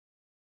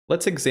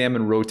Let's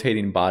examine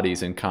rotating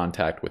bodies in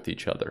contact with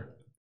each other.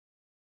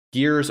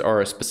 Gears are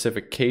a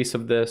specific case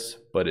of this,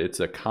 but it's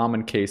a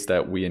common case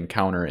that we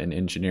encounter in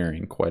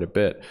engineering quite a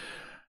bit.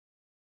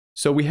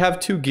 So we have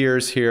two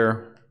gears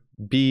here,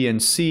 B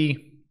and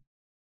C,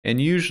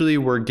 and usually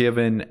we're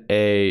given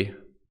an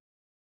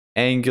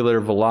angular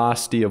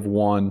velocity of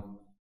one,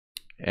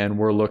 and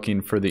we're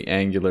looking for the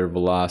angular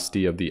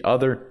velocity of the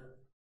other.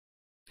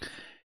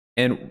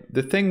 And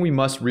the thing we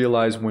must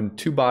realize when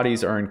two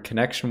bodies are in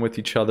connection with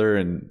each other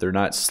and they're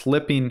not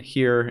slipping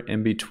here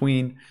in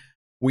between,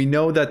 we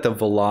know that the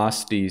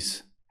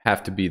velocities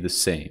have to be the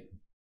same,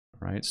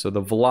 right? So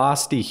the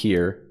velocity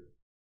here,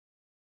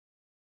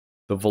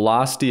 the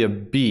velocity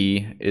of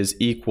B is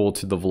equal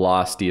to the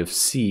velocity of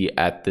C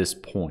at this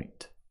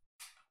point.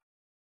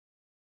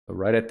 So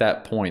right at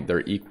that point,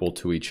 they're equal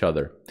to each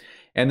other.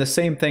 And the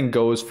same thing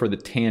goes for the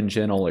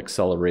tangential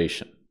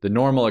acceleration. The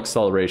normal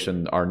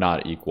acceleration are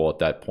not equal at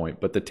that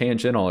point, but the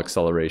tangential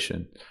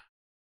acceleration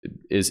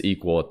is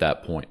equal at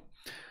that point.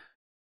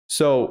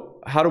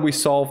 So how do we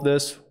solve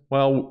this?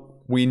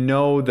 Well, we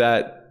know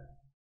that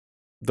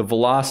the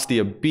velocity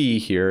of B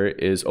here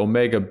is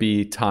omega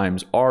B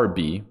times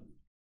RB,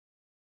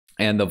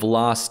 and the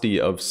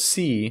velocity of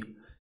C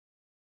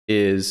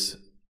is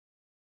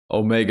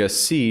omega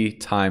C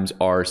times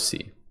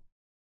RC.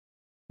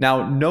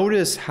 Now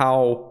notice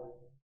how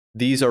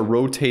these are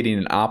rotating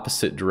in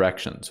opposite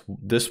directions.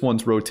 This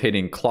one's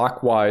rotating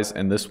clockwise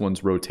and this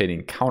one's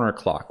rotating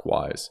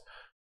counterclockwise.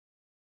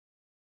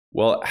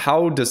 Well,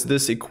 how does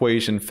this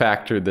equation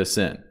factor this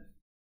in?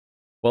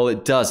 Well,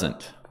 it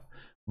doesn't.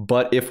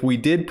 But if we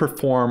did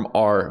perform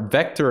our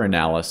vector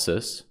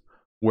analysis,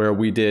 where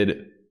we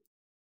did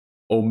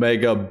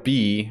omega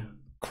B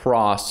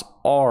cross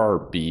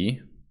RB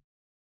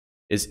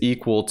is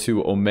equal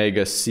to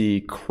omega C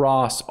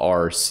cross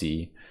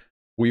RC,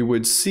 we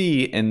would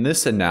see in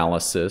this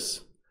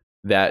analysis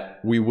that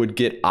we would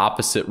get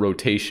opposite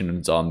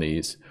rotations on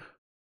these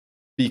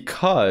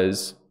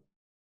because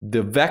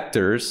the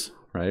vectors,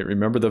 right?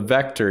 Remember the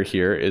vector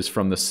here is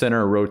from the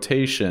center of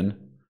rotation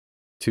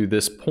to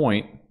this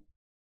point.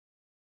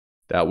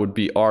 That would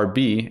be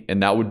RB,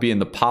 and that would be in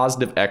the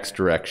positive X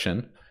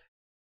direction.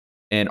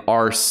 And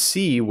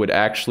RC would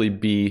actually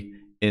be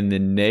in the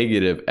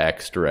negative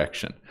X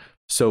direction.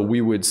 So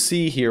we would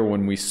see here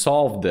when we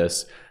solve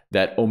this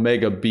that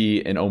omega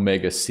B and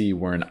omega C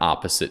were in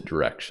opposite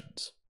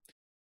directions.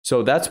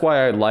 So that's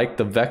why I like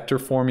the vector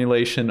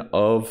formulation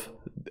of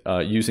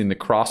using the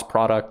cross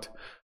product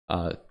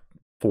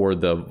for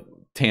the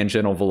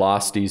tangential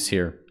velocities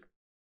here.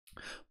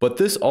 But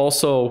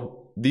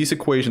these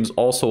equations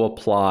also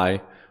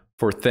apply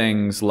for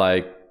things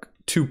like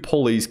two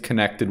pulleys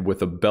connected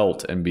with a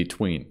belt in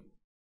between.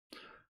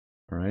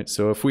 All right,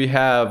 so if we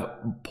have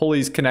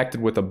pulleys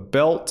connected with a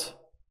belt,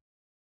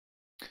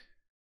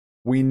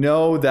 we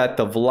know that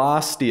the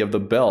velocity of the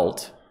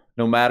belt,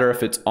 no matter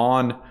if it's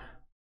on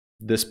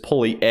this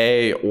pulley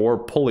A or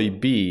pulley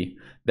B,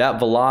 that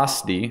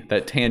velocity,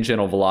 that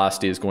tangential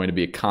velocity, is going to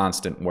be a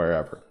constant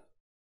wherever.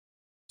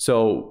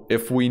 So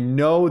if we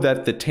know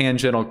that the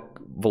tangential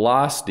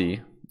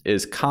velocity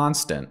is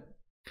constant,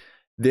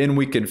 then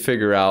we can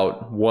figure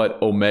out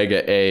what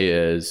omega A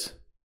is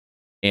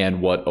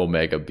and what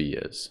omega B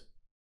is.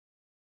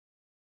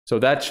 So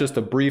that's just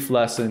a brief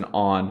lesson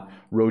on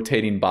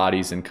rotating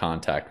bodies in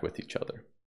contact with each other.